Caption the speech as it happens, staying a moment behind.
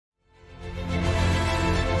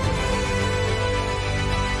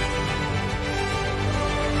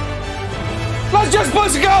gents,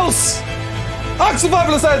 boys and girls! Ark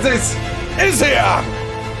Survival Ascended is here!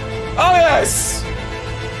 Oh yes!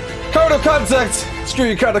 Code of contact! Screw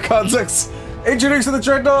your code of contact! Introducing the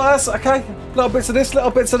Dreadnought, okay. Little bits of this,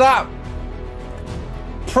 little bits of that.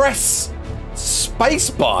 Press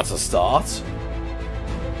spacebar to start.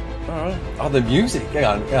 Alright. Oh, the music. Hang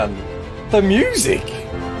on, hang on. The music!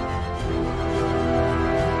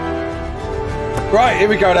 Right, here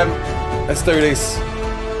we go then. Let's do this.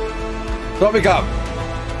 What we got?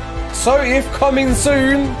 So if coming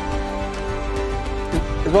soon.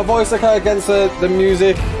 Is my voice okay against the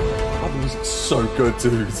music? Oh, the music's so good,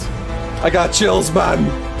 dude. I got chills, man.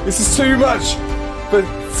 This is too much for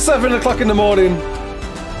 7 o'clock in the morning.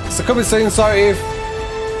 So coming soon, so if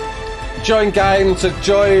join game to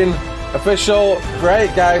join official,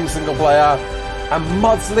 create game, single player, and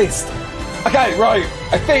mods list. Okay, right.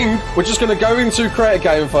 I think we're just going to go into create a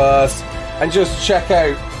game first and just check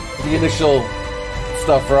out the initial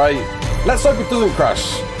stuff, right? Let's hope it doesn't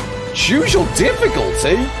crash. Choose your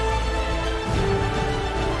difficulty.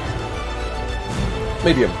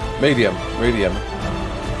 Medium, medium, medium.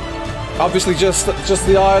 Obviously, just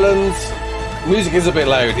the island. Music is a bit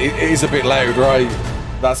loud. It is a bit loud, right?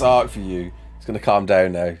 That's Ark for you. It's gonna calm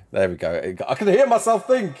down now. There we go. I can hear myself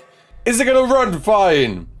think. Is it gonna run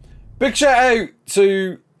fine? Big shout out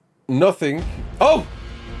to Nothing. Oh!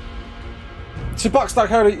 To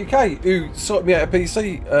Box.co.uk who sorted me out a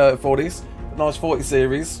PC for this. A nice 40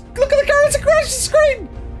 series. Look at the character crash screen!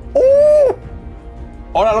 Oh!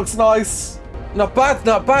 Oh, that looks nice. Not bad,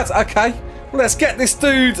 not bad. Okay. Well, let's get this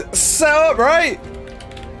dude set up, right?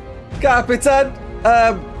 Capitan.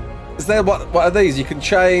 Is there what are these? You can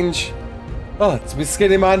change. Oh, to be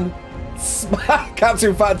skinny man.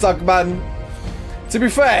 Captain Fat Dog man. To be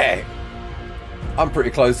fair, I'm pretty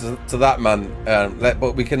close to that man.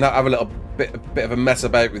 But we can have a little bit of a mess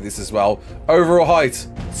about with this as well. Overall height,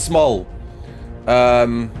 small.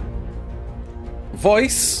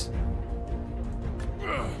 Voice.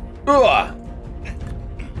 Ugh.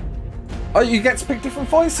 Oh, you get to pick different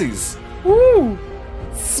voices. Woo!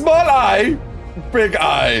 Small eye, big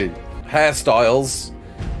eye. Hairstyles.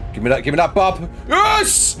 Give me that bob.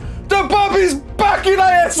 Yes! The bob is back in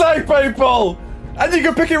ASA, people! And you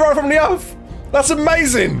can pick it right from the off. That's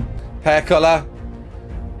amazing. Hair colour.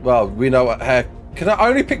 Well, we know what hair. Can I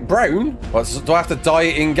only pick brown? What, do I have to dye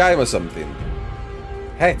it in game or something?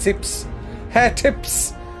 Hair tips. Hair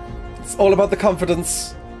tips. It's all about the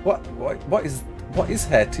confidence. What is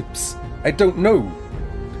hair tips? I don't know.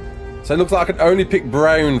 So it looks like I can only pick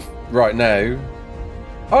brown right now.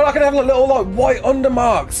 Oh, I can have a little like white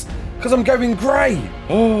undermarks because I'm going grey.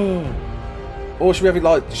 Oh, or should we have it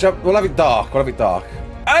like? We'll have it dark. We'll have it dark.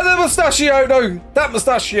 And the mustachio, no, that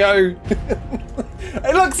mustachio.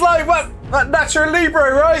 It looks like that Natural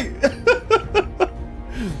Libre, right?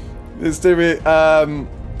 Let's do it. Oh,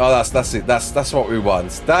 that's it. That's what we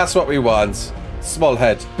want. That's what we want. Small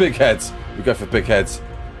head, big head. We go for big heads.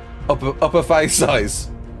 Upper face size.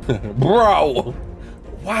 Bro!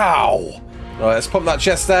 Wow! Right, let's pump that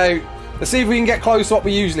chest out. Let's see if we can get close to what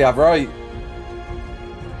we usually have, right?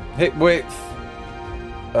 Hip width.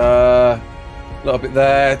 A little bit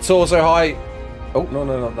there. Torso height. Oh,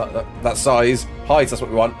 no, that size. Height, that's what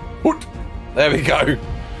we want. Hoot. There we go.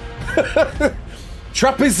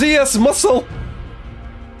 Trapezius muscle.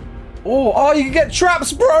 Oh, you can get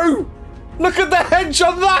traps, bro! Look at the hedge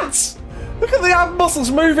on that! Look at the ab muscles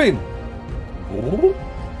moving.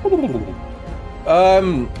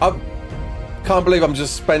 I can't believe I'm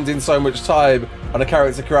just spending so much time on a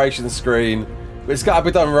character creation screen. But it's got to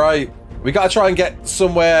be done right. We got to try and get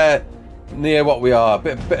somewhere near what we are.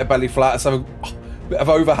 Bit of belly flat, so a bit of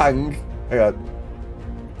overhang. Hang on.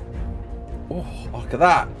 Oh, look at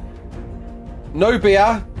that. No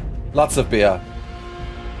beer, lots of beer.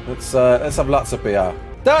 Let's have lots of beer.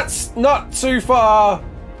 That's not too far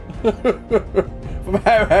from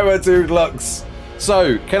how a dude looks.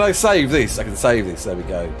 So, can I save this? I can save this. There we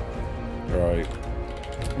go. Right.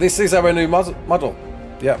 This is our new model.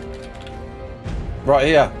 Yep. Right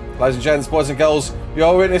here. Ladies and gents, boys and girls,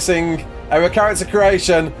 you're witnessing our character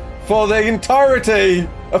creation for the entirety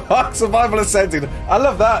of Ark Survival Ascended. I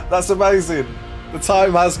love that. That's amazing. The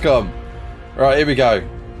time has come. Right, here we go.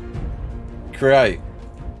 Create.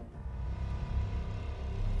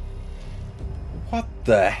 What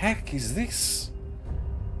the heck is this?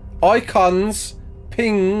 Icons,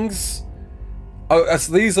 pings. Oh,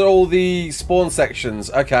 so these are all the spawn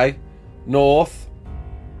sections. Okay. North,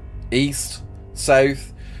 east,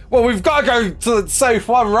 south. Well, we've got to go to the south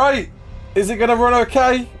one, right? Is it going to run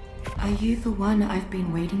okay? Are you the one I've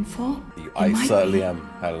been waiting for? I certainly am,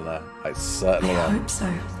 Helena. I certainly am. I hope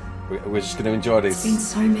so. We're just going to enjoy this. It's been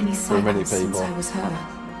so many for many cycles people. since I was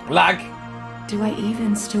her. Lag! Do I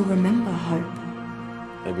even still remember Hope?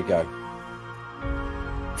 Here we go.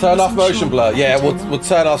 Turn off motion blur. Yeah, we'll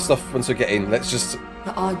turn off stuff once we get in. Let's just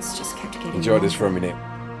The odds just kept getting enjoy this longer. for a minute.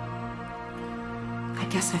 I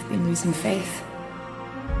guess I've been losing faith.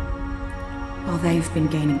 While they've been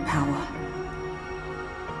gaining power.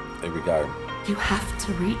 Here we go. You have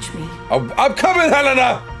to reach me. I'm coming,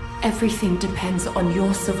 Helena! Everything depends on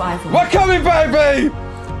your survival. We're coming, baby!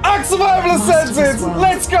 Ark Survival Ascended! World.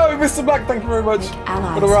 Let's go, Mr. Black. Thank you very much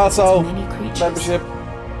Allies for the Raasclark to many creatures. membership.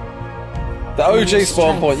 The OG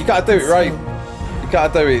spawn point. You gotta do it, right? You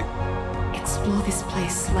gotta do it. Explore this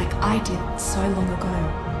place like I did so long ago.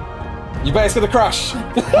 You bet it's gonna crash.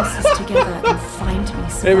 Put the pieces together and find me.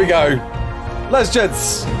 Here we go. Let's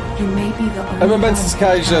gents. You may be the only A momentous one who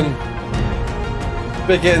occasion can.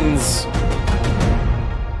 begins.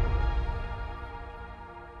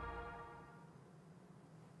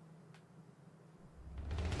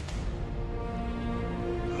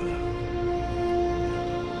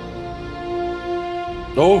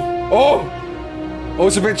 Oh,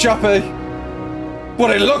 it's a bit choppy, but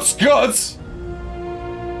it looks good.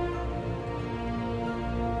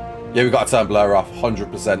 Yeah, we got to turn blur off.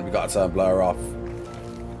 100%. We got to turn blur off.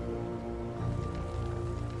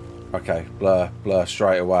 Okay, blur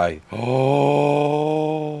straight away.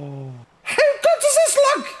 Oh, how good does this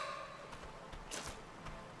look?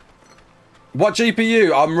 What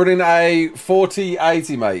GPU? I'm running a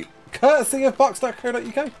 4080, mate. Courtesy of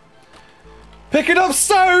box.co.uk. Picking up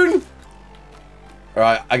stone. All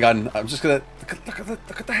right, hang on. I'm just gonna look at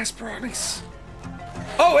the Hesperonychus.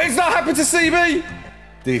 Oh, it's not happy to see me.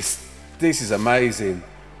 This is amazing.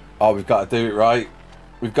 Oh, we've got to do it right.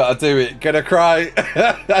 We've got to do it. Gonna cry.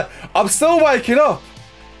 I'm still waking up.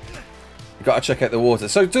 We've got to check out the water.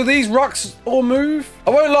 So, do these rocks all move?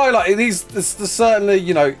 I won't lie. Like these, there's certainly,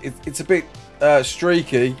 you know, it's a bit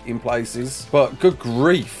streaky in places, but good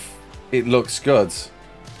grief, it looks good.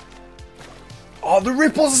 Oh, the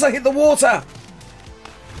ripples as they hit the water.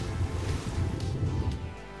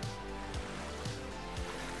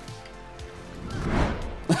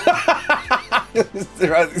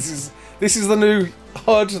 Right, this is the new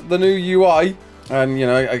HUD, the new UI, and you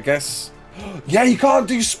know, I guess, yeah, you can't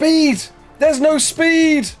do speed. There's no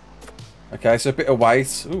speed. Okay, so a bit of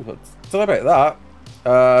weight. Ooh, don't know about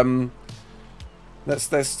that.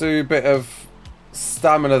 Let's do a bit of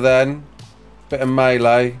stamina then, bit of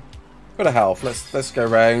melee. Bit of health. Let's go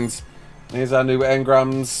round. Here's our new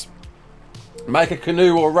engrams. Make a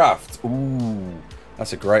canoe or raft. Ooh,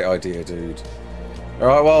 that's a great idea, dude. All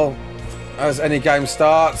right, well, as any game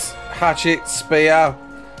starts, hatchet, spear,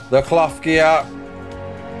 the cloth gear.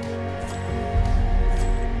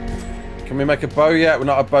 Can we make a bow yet? We're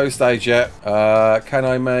not at bow stage yet. Can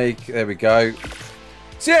I make? There we go.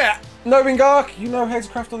 So yeah, knowing Ark, you know how to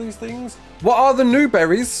craft all these things. What are the new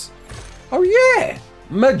berries? Oh yeah.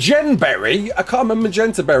 Magenberry, a common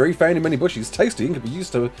magenta berry found in many bushes. Tasty and can be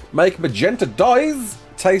used to make magenta dyes.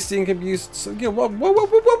 Tasty and can be used to, yeah, what?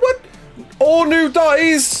 All new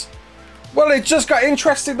dyes? Well, it just got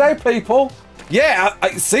interesting now, people. Yeah,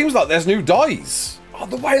 it seems like there's new dyes. Oh,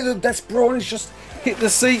 the way the Desperon has just hit the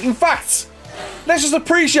sea. In fact, let's just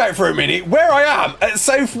appreciate for a minute where I am at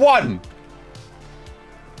South 1.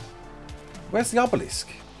 Where's the obelisk?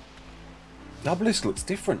 The obelisk looks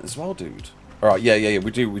different as well, dude. All right, yeah.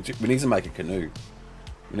 We need to make a canoe.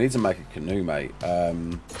 We need to make a canoe, mate.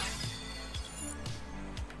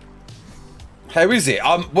 How is it?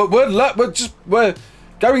 We're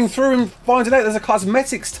going through and finding out. There's a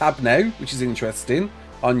cosmetics tab now, which is interesting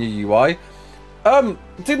on your UI.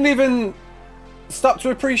 Didn't even stop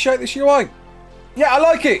to appreciate this UI. Yeah, I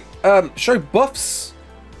like it. Show buffs,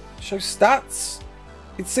 show stats.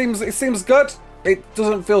 It seems good. It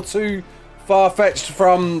doesn't feel too far-fetched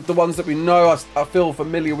from the ones that we know. I feel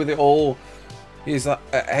familiar with it all. Here's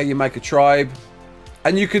how you make a tribe,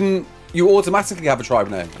 and you automatically have a tribe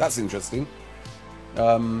now. That's interesting.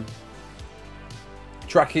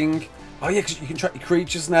 Tracking. Oh yeah, 'cause you can track your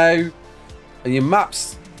creatures now, and your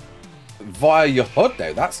maps via your HUD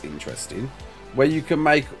now. That's interesting. Where you can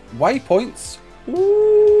make waypoints.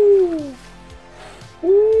 Ooh.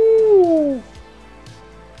 Ooh.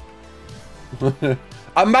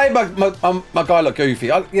 I made my guy look goofy.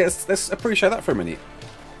 Yes, let's appreciate that for a minute.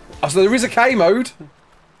 Oh, so there is a K mode.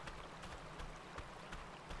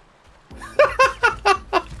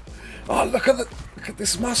 Oh, look at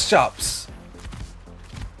this moss chops.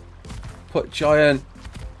 Put giant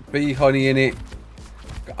bee honey in it.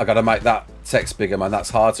 I gotta make that text bigger, man. That's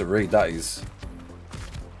hard to read. That is.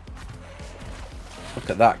 Look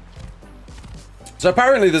at that. So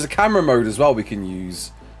apparently there's a camera mode as well we can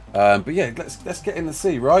use. But yeah, let's get in the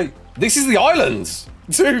sea, right? This is the islands!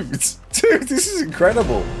 Dude, this is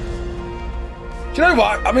incredible. Do you know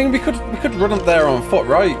what? I mean, we could run up there on foot,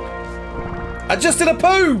 right? I just did a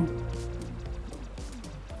poo!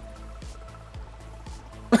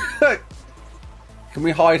 Can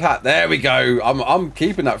we hide hat? There we go. I'm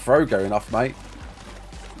keeping that throw going off, mate.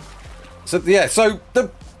 So yeah, so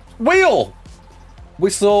the wheel!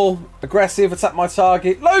 Whistle, aggressive, attack my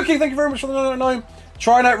target. Loki, thank you very much for the 999.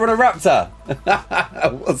 Try and outrun a raptor.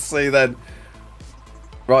 We'll see then.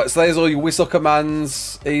 Right, so there's all your whistle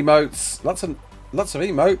commands, emotes. Lots of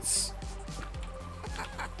emotes.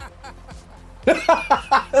 That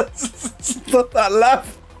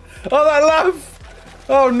laugh. Oh, that laugh.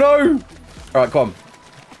 Oh no. All right, come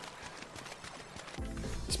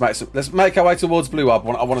on. Let's make our way towards Blue Hub.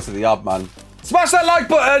 I want to see the hub, man. Smash that like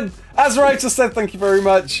button. As Rachel said, thank you very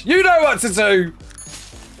much. You know what to do.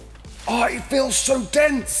 Oh, it feels so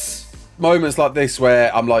dense. Moments like this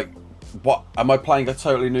where I'm like, what? Am I playing a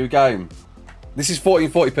totally new game? This is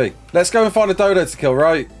 1440p. Let's go and find a dodo to kill,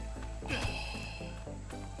 right?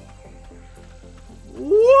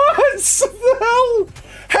 What the hell?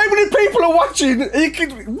 How many people are watching?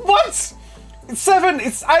 What? It's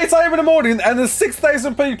 8 AM in the morning and there's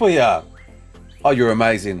 6,000 people here. Oh, you're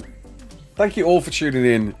amazing. Thank you all for tuning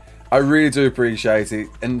in. I really do appreciate it.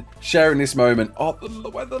 And sharing this moment. Oh,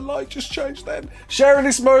 the light just changed then. Sharing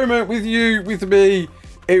this moment with you, with me.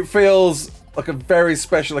 It feels like a very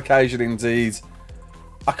special occasion indeed.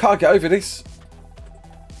 I can't get over this.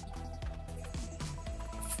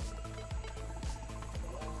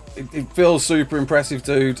 It feels super impressive,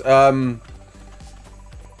 dude. Over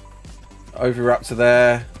raptor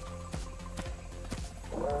there.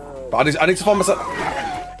 But I need to find myself.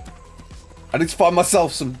 I need to find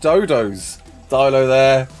myself some dodos. Dilo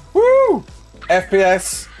there. Woo!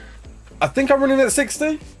 FPS. I think I'm running at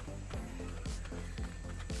 60.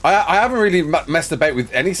 I haven't really messed about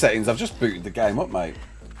with any settings. I've just booted the game up, mate.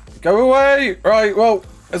 Go away! Right, well,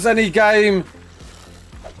 as any game...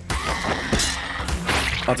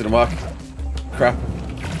 That didn't work. Crap.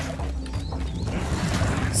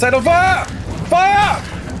 Set on fire! Fire!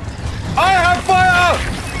 I have fire!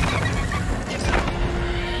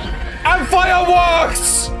 And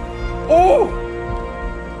fireworks! Oh!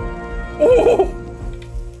 Oh!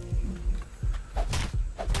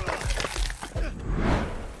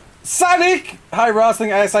 Sonic! Hi Ras, I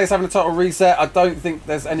think ASA is having a total reset. I don't think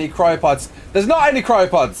there's any cryopods. There's not any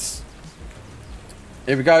cryopods!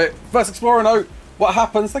 Here we go. First Explorer note. What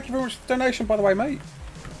happens? Thank you very much for the donation, by the way, mate.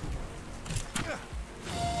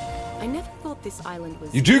 I never thought this island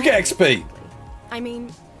was... You do get XP! I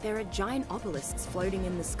mean, there are giant obelisks floating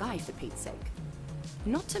in the sky, for Pete's sake.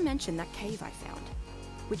 Not to mention that cave I found,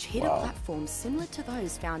 which hid a platform similar to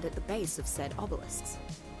those found at the base of said obelisks.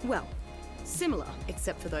 Well, similar,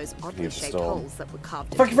 except for those oddly shaped holes that were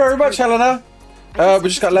carved. Thank you very much, Helena. We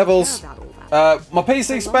just got levels. My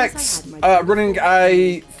PC specs running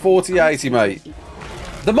a 4080, mate.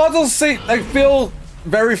 The models, they feel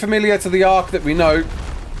very familiar to the Ark that we know.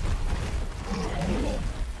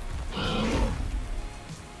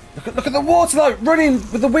 Look at the water though, running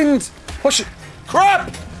with the wind. Push it.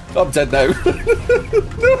 Crap! I'm dead now.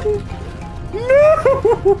 No!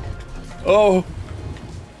 No! Oh.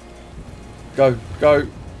 Go, go,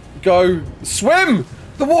 go. Swim!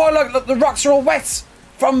 The water, look, the rocks are all wet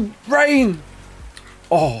from rain.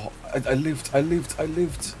 Oh, I lived.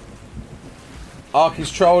 Ark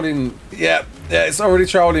is trolling. Yeah, it's already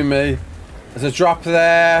trolling me. There's a drop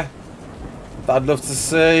there that I'd love to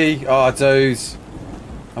see. Oh, dude.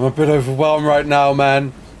 I'm a bit overwhelmed right now,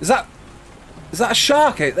 man. Is that a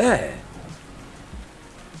shark out there?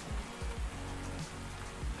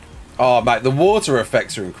 Oh, mate, the water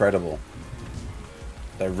effects are incredible.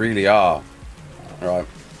 They really are. Alright.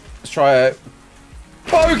 Let's try it.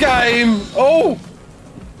 Bow game! Oh!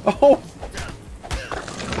 Oh!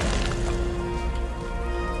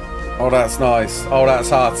 Oh, that's nice. Oh, that's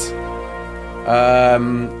hot.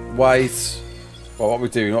 Wait. Well, what are we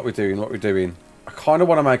doing? I kind of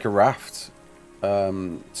want to make a raft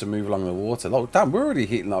to move along the water. Oh, damn, we're already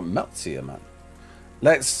hitting like melts here, man.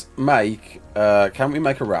 Let's make... can we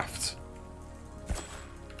make a raft?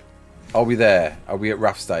 Are we there? Are we at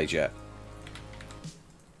raft stage yet?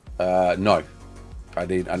 No. I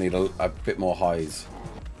need a bit more highs.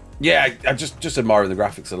 Yeah, I just admiring the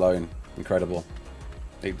graphics alone. Incredible.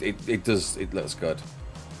 It looks good.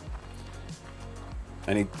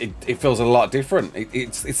 And it feels a lot different.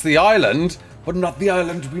 It's the island, but not the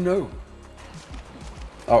island we know.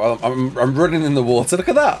 Oh, I'm running in the water. Look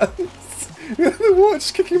at that. The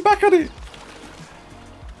water's kicking back on it.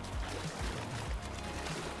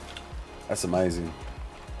 That's amazing.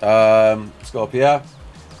 Let's go up here.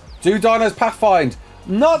 Do dinos pathfind?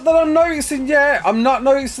 Not that I'm noticing yet. I'm not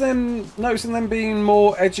noticing them being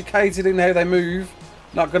more educated in how they move.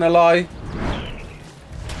 Not gonna lie.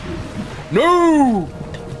 No!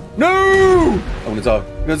 No! I'm gonna die.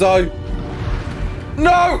 I'm gonna die.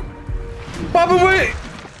 No! Bubble Wee!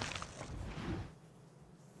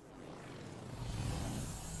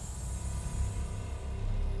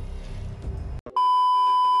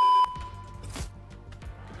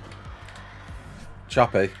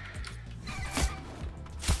 Choppy.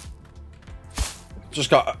 Just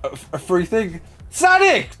got a free thing.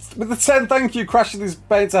 Sonic! With the 10 thank you, crashing is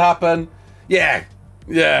bound to happen. Yeah.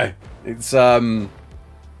 Yeah. It's, I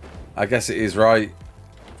guess it is, right?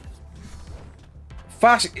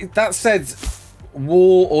 Fash, that said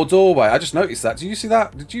wall or doorway. I just noticed that. Did you see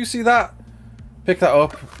that? Did you see that? Pick that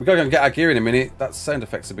up. We've got to go and get our gear in a minute. That sound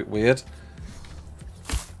effect's a bit weird.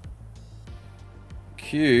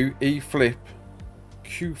 Q, E flip.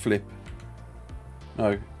 Q flip.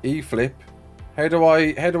 No, E flip. How do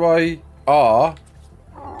I R?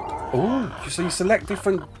 Oh, so you select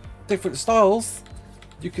different styles.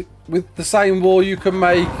 You could, with the same wall, you can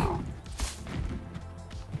make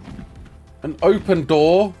an open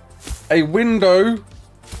door, a window,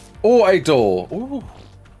 or a door. Ooh.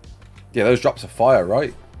 Yeah, those drops of fire,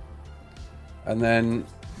 right? And then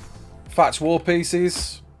thatch wall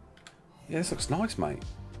pieces. Yeah, this looks nice, mate.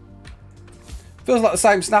 Feels like the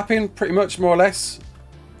same snapping, pretty much, more or less.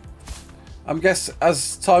 I guess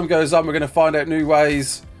as time goes on, we're going to find out new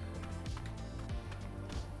ways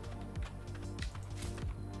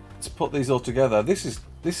to put these all together. This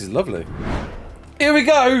is lovely. Here we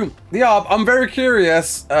go. The Arb. I'm very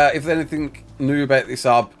curious if there's anything new about this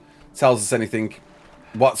Arb. Tells us anything.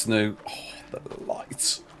 What's new? Oh, the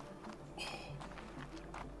lights. Oh.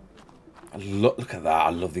 Look at that. I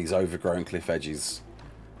love these overgrown cliff edges.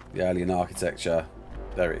 The alien architecture.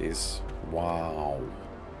 There it is. Wow.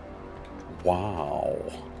 Wow.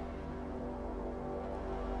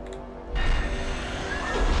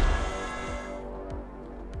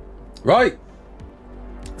 Right.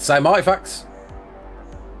 Same artifacts.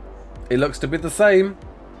 It looks to be the same.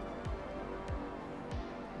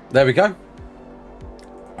 There we go.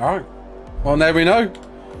 Alright. Well, now we know.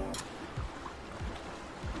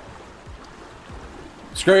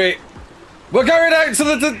 Screw it. We're going out to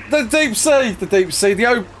the deep sea. The deep sea.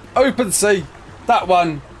 The open sea. That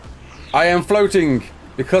one. I am floating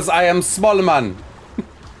because I am small man.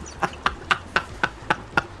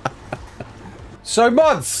 So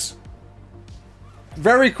mods.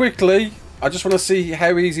 Very quickly. I just want to see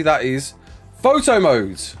how easy that is. Photo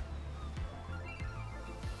mode.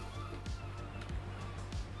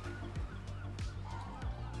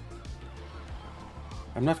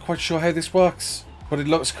 I'm not quite sure how this works, but it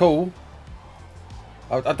looks cool.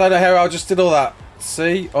 I don't know how I just did all that.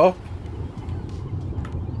 See? Up.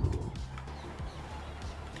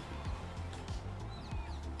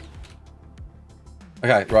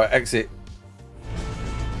 Okay, right, exit.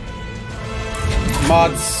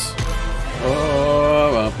 Mods.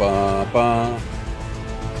 Oh, ba, ba, ba.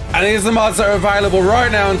 And here's the mods that are available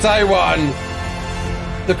right now on day one.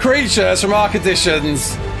 The creatures from Ark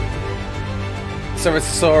Editions.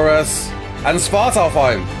 Ceratosaurus and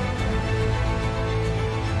Spartalfheim.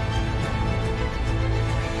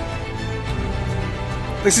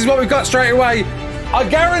 This is what we've got straight away. I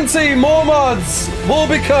guarantee more mods will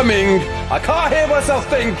be coming. I can't hear myself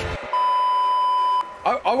think.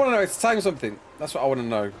 I want to know, it's tame something. That's what I want to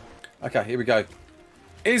know. Okay, here we go.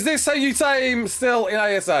 Is this how you tame still in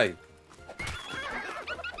ASA?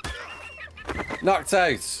 Knocked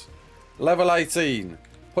out. Level 18.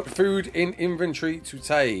 Put food in inventory to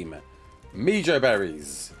tame. Mejo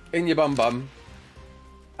berries in your bum bum.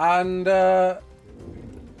 And a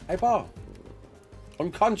bar.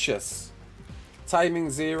 Unconscious. Taming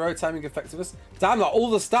 0, taming effectiveness. Damn, like, all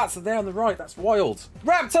the stats are there on the right. That's wild.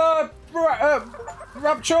 Raptor!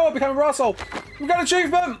 Rapture became a Raasclark. We've got an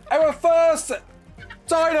achievement! Our first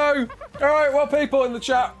dino! Alright, well, people in the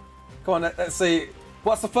chat. Come on, let's see.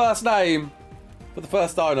 What's the first name for the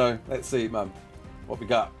first dino? Let's see, man. What we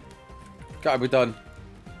got? Gotta be done.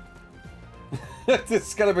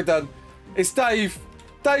 It's gotta be done. It's Dave.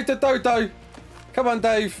 Dave the Dodo. Come on,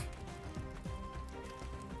 Dave.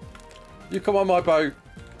 You come on my boat.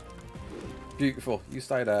 Beautiful. You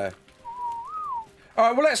stay there.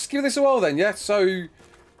 Alright, well, let's give this a whirl then, yeah? So,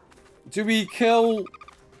 do we kill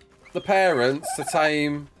the parents to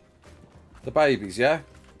tame the babies, yeah?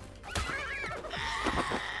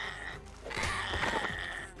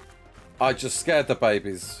 I just scared the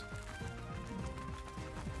babies.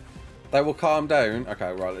 They will calm down.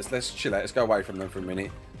 Okay, right. Let's chill out. Let's go away from them for a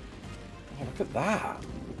minute. Oh, look at that.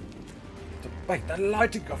 Wait, the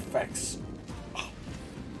lighting effects. Oh.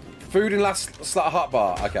 Food in last hot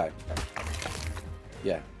bar. Okay.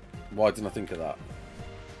 Yeah. Why didn't I think of that?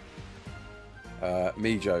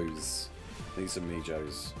 Mijos. Need some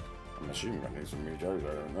Mijos. I'm assuming I need some Mijos.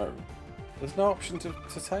 I don't know. There's no option to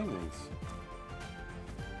tame these.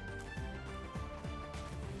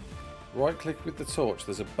 Right click with the torch.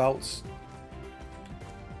 There's a belt.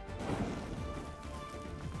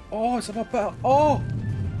 Oh, it's on my belt. Oh!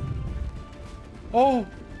 Oh!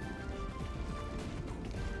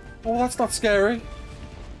 Oh, that's not scary.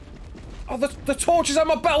 Oh, the torch is on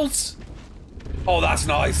my belt! Oh, that's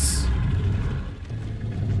nice.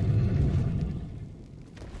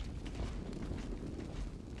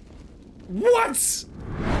 What?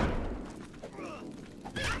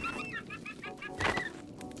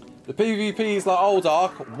 The PvP is like old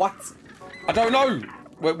Ark. What? I don't know.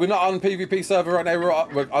 We're not on PvP server right now.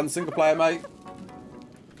 We're on single player, mate.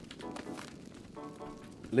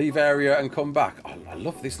 Leave area and come back. Oh, I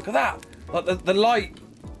love this. Look at that. Like the light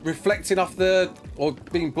reflecting off or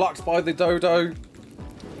being blocked by the dodo.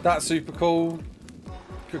 That's super cool.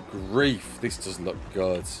 Good grief. This does look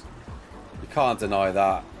good. You can't deny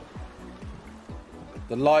that.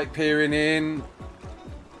 The light peering in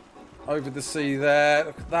over the sea there.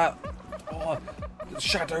 Look at that. Oh, the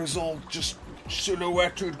shadows all just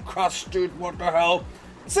silhouetted, crusted. What the hell?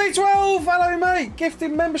 C12, hello mate.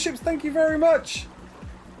 Gifted memberships. Thank you very much.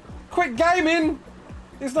 Quick Gaming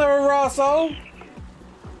is now a Raasclark.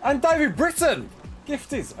 And David Britton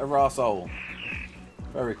gifted a Raasclark.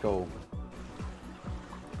 Very cool.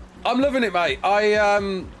 I'm loving it, mate.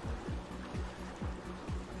 I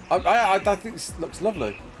think this looks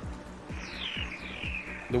lovely.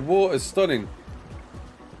 The water's stunning.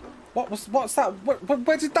 What's that?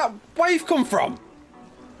 Where did that wave come from?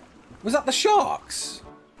 Was that the sharks?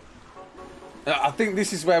 I think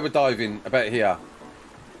this is where we're diving. About here.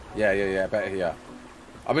 Yeah. About here.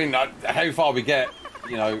 I mean, how far we get,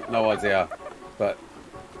 you know, no idea. But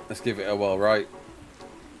let's give it a whirl, right?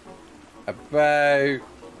 About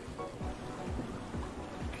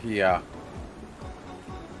here.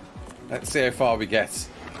 Let's see how far we get.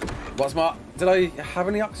 What's my... Did I have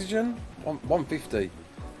any oxygen? 150.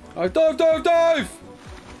 Oh, dive!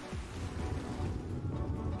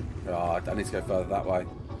 Oh, I need to go further that way.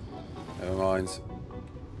 Never mind.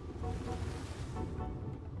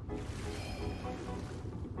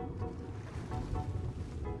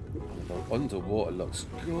 The underwater looks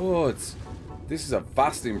good. This is a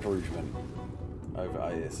vast improvement over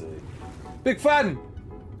ASE. Big fan!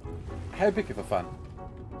 How big of a fan?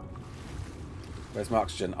 Where's my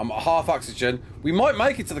oxygen? I'm at half oxygen. We might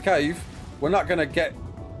make it to the cave. We're not going to get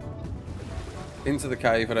into the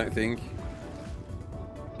cave, I don't think.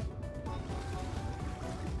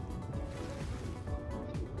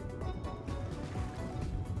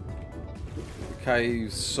 The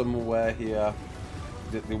cave's somewhere here.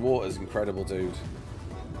 The water's incredible, dude.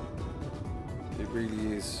 It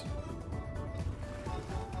really is.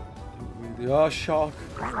 Oh, shark.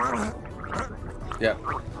 Yeah.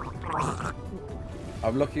 I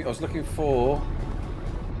was looking for...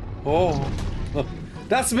 Oh!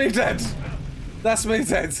 That's me dead! That's me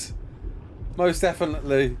dead! Most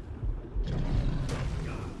definitely.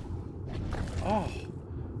 Oh.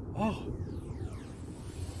 Oh.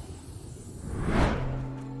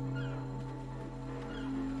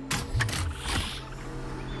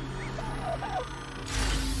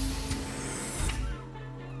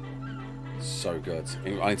 So good.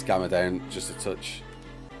 I need to gamma down just a touch.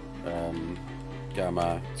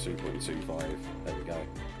 Gamma 2.25. There we go.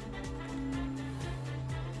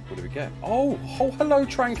 What do we get? Oh, hello,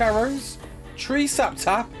 Trank Arrows. Tree Sap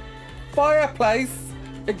Tap. Fireplace.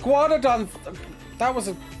 Iguanodon. That was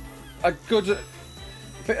a good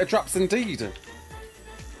bit of drops indeed.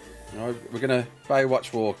 No, we're going to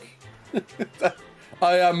Baywatch walk.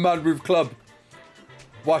 I am man with club.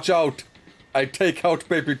 Watch out. I take out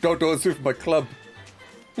baby dodos with my club.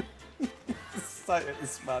 Sight of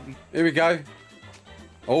this man. Here we go.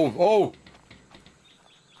 Oh!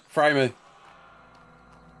 Frame me.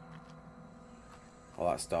 Oh,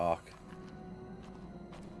 that's dark.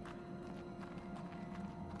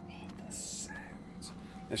 Oh, the sound.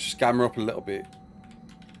 Let's just gamma up a little bit.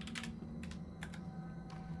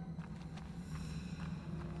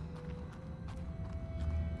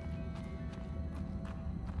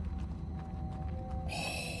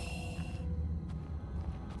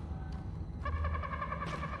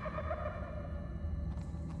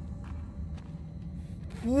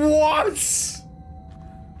 What?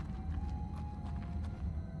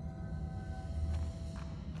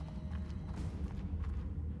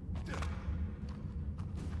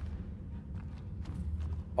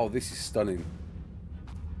 Oh, this is stunning.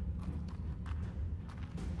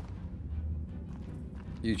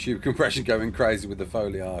 YouTube compression going crazy with the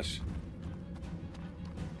foliage.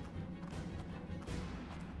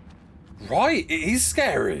 Right, it is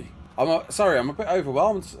scary. Sorry, I'm a bit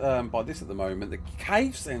overwhelmed by this at the moment. The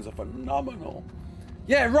cave scenes are phenomenal.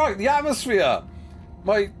 Yeah, right, the atmosphere.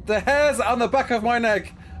 The hairs on the back of my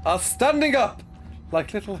neck are standing up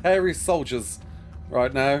like little hairy soldiers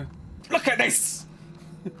right now. Look at this!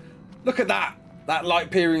 Look at that! That light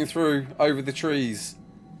peering through over the trees.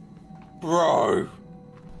 Bro!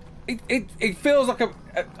 It feels like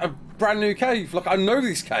a brand new cave. Like, I know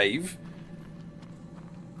this cave.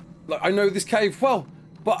 Like, I know this cave well,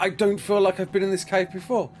 but I don't feel like I've been in this cave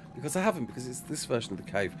before. Because I haven't, because it's this version of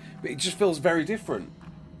the cave. But it just feels very different.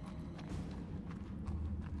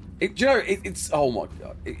 Do you know, it's... Oh my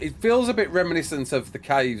god. It feels a bit reminiscent of the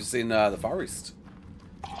caves in the forest.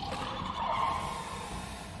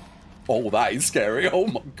 Oh, that is scary. Oh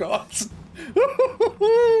my god.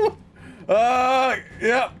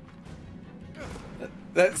 Yeah.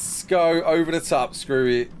 Let's go over the top. Screw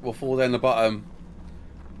it. We'll fall down the bottom.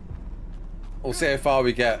 We'll see how far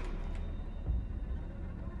we get.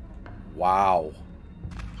 Wow.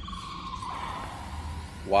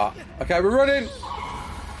 Wow. Okay, we're running.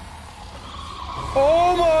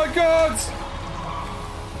 Oh my god!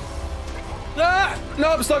 Ah! No,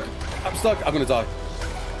 I'm stuck. I'm stuck. I'm gonna die.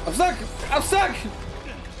 I'm stuck. I'm stuck.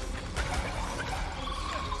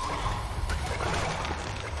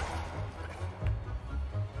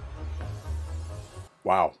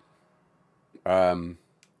 Wow.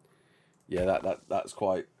 Yeah, that's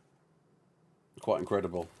quite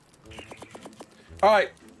incredible. All right.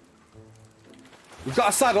 We've got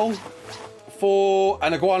a saddle for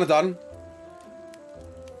an iguanodon.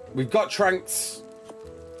 We've got tranks.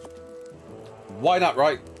 Why not,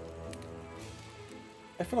 right?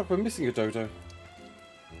 I feel like we're missing a dodo.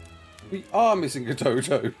 We are missing a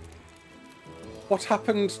dodo. What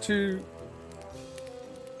happened to...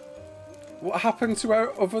 What happened to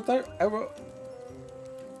our other dodo?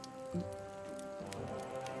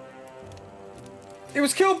 It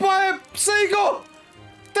was killed by a seagull!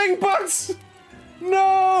 Dingbats!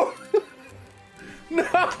 No!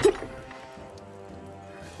 No!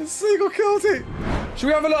 The seagull killed it! Should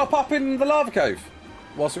we have a little pop in the lava cave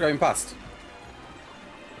whilst we're going past?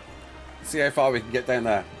 See how far we can get down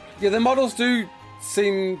there. Yeah, the models do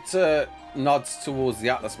seem to nod towards the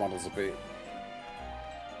Atlas models a bit.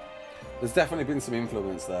 There's definitely been some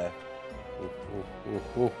influence there.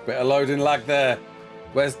 Bit of loading lag there.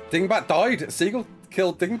 Where's Dingbat died? A seagull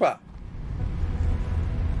killed Dingbat.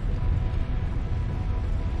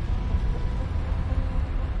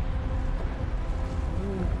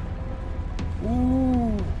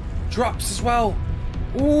 Ooh, drops as well.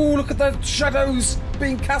 Ooh, look at the shadows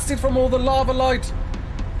being casted from all the lava light.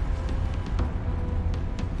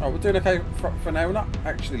 Oh, we're doing okay for now. We're not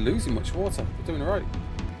actually losing much water. We're doing alright.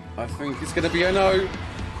 I think it's going to be a no.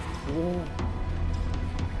 Ooh.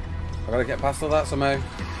 I've got to get past all that somehow.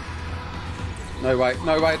 No way,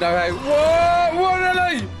 no way, no way. Whoa, what are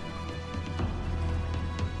they?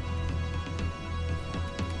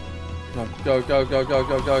 Go, go, go, go,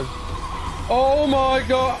 go, go. Oh my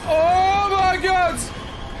god! Oh my god!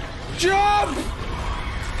 Jump!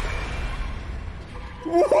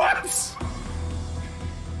 What?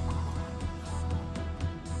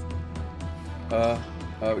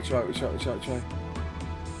 Which way, which way, which way, which way?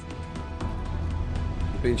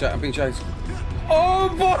 I'm being chased. Oh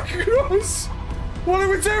my gosh! What are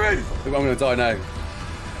we doing? I'm gonna die now.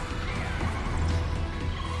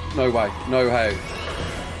 No way, no how.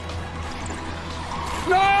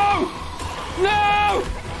 No! No!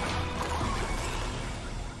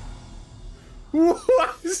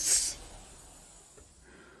 What?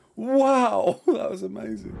 Wow, that was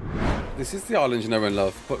amazing. This is the island you know and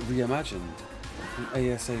love, but reimagined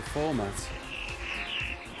in ASA format.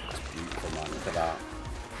 That's beautiful, man. Look at that.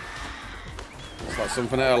 It's like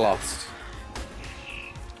something out of Lost.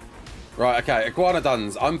 Right, okay,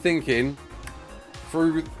 iguanodons. I'm thinking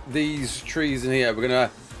through these trees in here. We're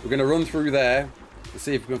gonna run through there and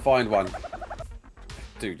see if we can find one.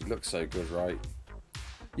 Dude, it looks so good, right?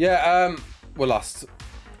 Yeah, we're lost.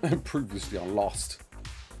 Previously on Lost.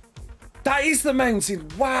 That is the mountain,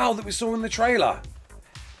 wow, that we saw in the trailer.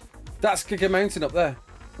 That's Giga Mountain up there.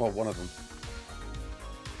 Well, one of them.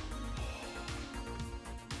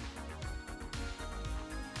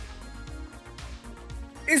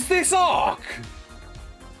 Is this Ark?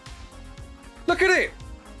 Look at it.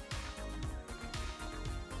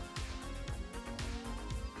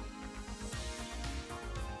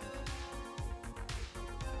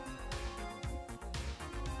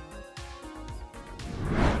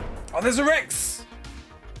 Oh, there's a Rex!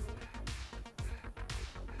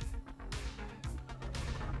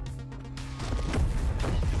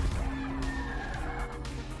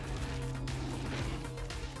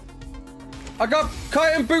 I got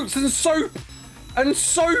cotton boots and soap! And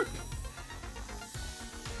soap!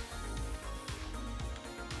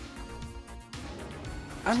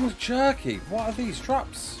 And jerky. What are these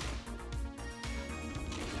traps?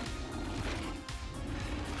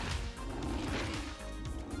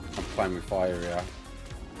 I'm playing with fire here.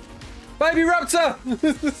 Baby raptor!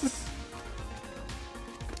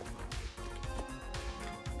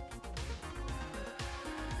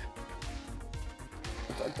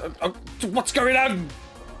 What's going on?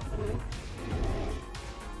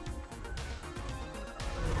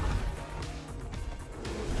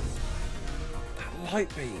 That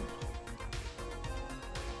light beam.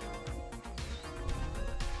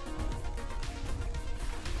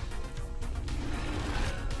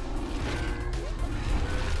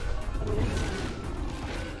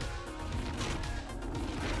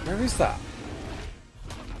 Where is that?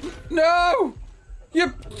 No!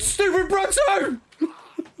 You stupid Bronto!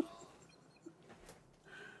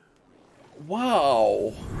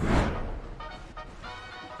 Wow.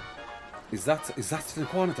 Is that an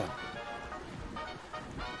iguanodon?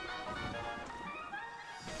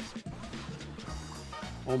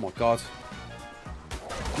 Oh my god.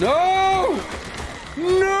 No!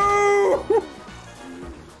 No!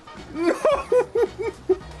 No!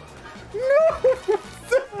 No!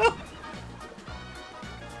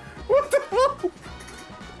 What the hell?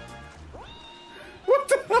 What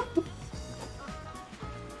the hell?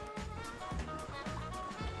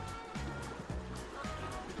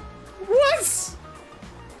 What?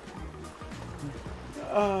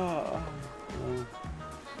 Oh.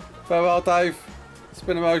 Farewell, Dave. It's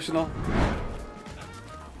been emotional.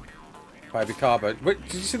 Baby Carbo. Wait,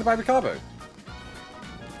 did you see the baby Carbo?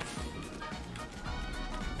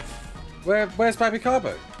 Where's baby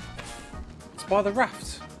Carbo? It's by the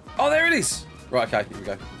raft. Oh, there it is. Right, okay, here we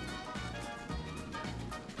go.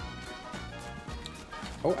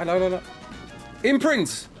 Oh, hello.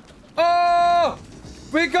 Imprint. Oh!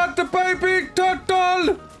 We got the baby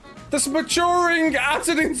turtle! That's maturing at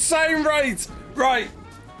an insane rate! Right.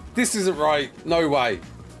 This isn't right. No way.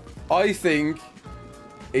 I think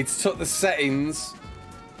it's took the settings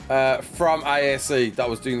from ASE that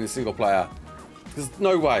was doing the single player. There's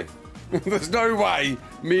no way. There's no way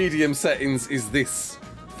medium settings is this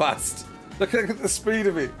fast. Look at the speed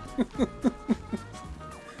of it.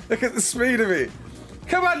 Look at the speed of it.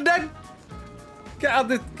 Come on, then. Get out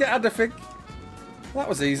the thing. That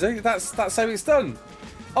was easy. That's how it's done.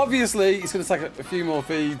 Obviously, it's going to take a few more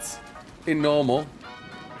feeds in normal.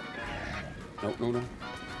 No.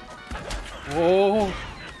 Oh.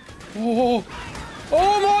 Oh.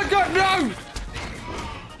 Oh my god, no!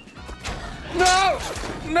 No!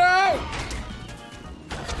 No!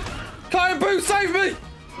 Cotton Boots, save me!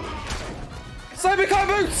 Save me,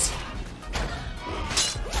 Cotton Boots!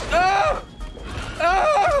 Ah!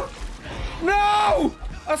 Ah! No!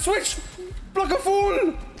 I switched like a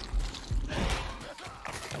fool!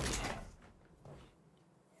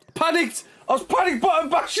 Panicked! I was panic button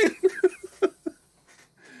bashing!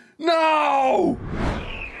 No!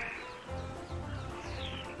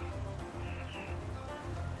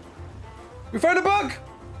 We found a bug!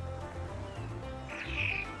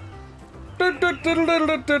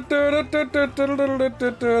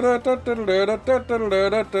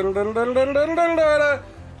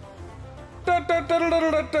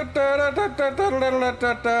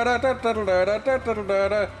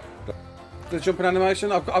 The jumping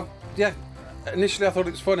animation, yeah. Initially, I thought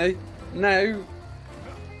it was funny. Now, it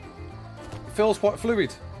feels quite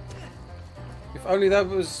fluid. If only that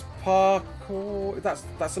was parkour. That's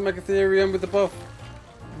a Megatherium with the buff.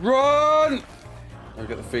 Run! I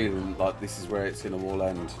get the feeling like this is where it's gonna all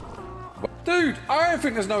end. Dude, I don't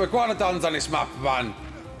think there's no iguanodons on this map, man.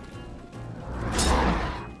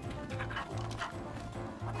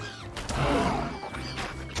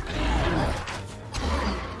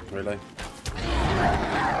 Really?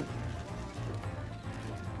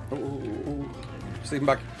 Oh. Sleeping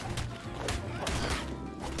bag.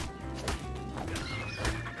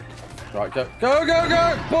 Right, go.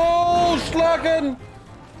 Ball slugging!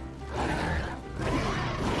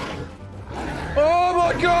 Oh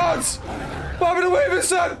my god! Bobbing and weaving,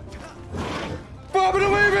 son! Bobbing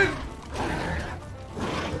and weaving!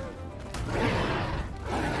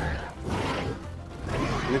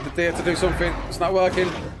 I need the deer to do something. It's not working.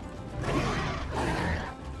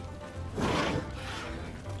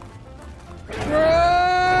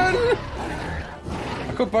 Run!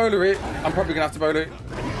 I could bowler it. I'm probably gonna have to bowler it.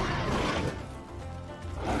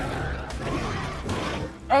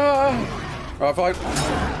 Right, fine.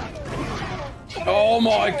 Oh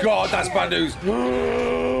my god, that's bad news.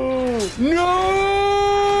 No!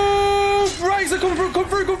 Racer, come through, come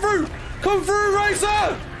through, come through! Come through,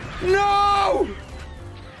 Racer! No!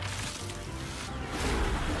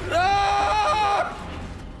 Ah!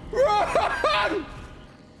 Run!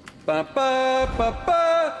 Ba ba ba ba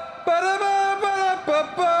ba da ba ba ba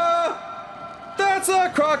ba. That's a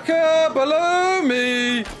cracker below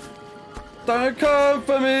me. Don't come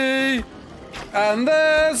for me. And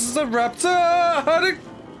there's a raptor. I had a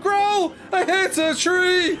growl. I hit a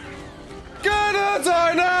tree. Gonna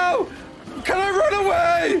die now. Can I run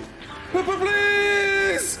away?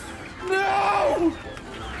 Please. No.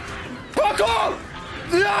 Fuck off.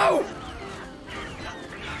 No.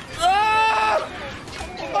 Ah!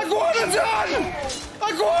 I got it done.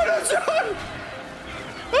 I got it done.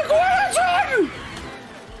 I got it done.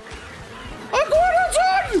 I got it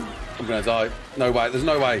done. I'm gonna die. No way. There's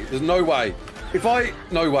no way. There's no way. If I...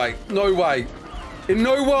 No way. No way. In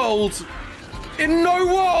no world. In no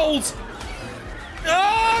world.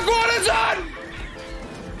 Ah, I got it done.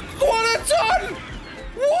 Got it done.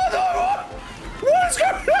 What the... What is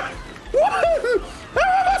going on? What? How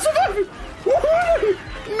am I surviving? What?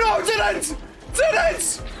 No, didn't.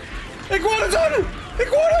 Didn't. Iguanodon.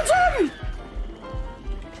 Iguanodon.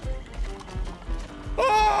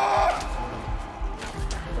 Ah!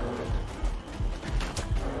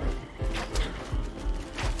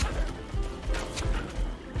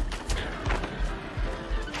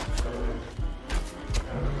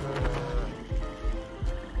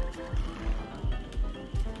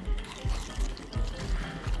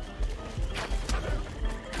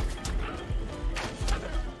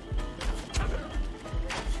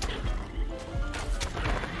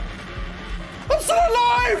 I'm still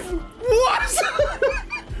alive! What?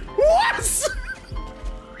 What?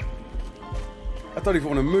 I don't even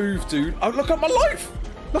want to move, dude. Oh, look at my life!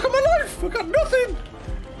 Look at my life! I got nothing!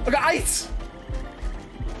 I got 8!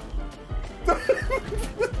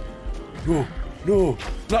 No, no,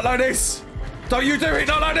 not like this! Don't you do it,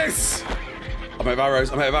 not like this! I'm out of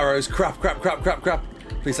arrows, I'm out of arrows. Crap, crap, crap, crap, crap.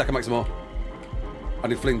 Please, I can make some more. I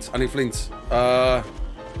need flint, I need flint.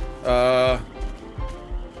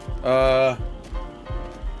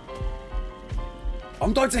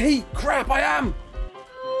 I'm dying to heat! Crap, I am!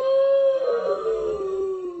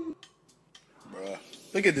 Bruh,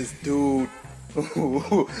 look at this dude.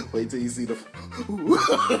 Wait till you see the...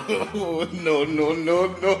 No, no,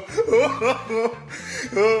 no, no.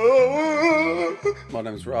 My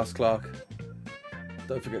name's Raasclark.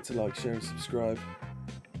 Don't forget to like, share and subscribe.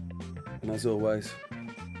 And as always,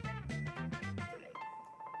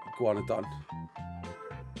 Iguanodon.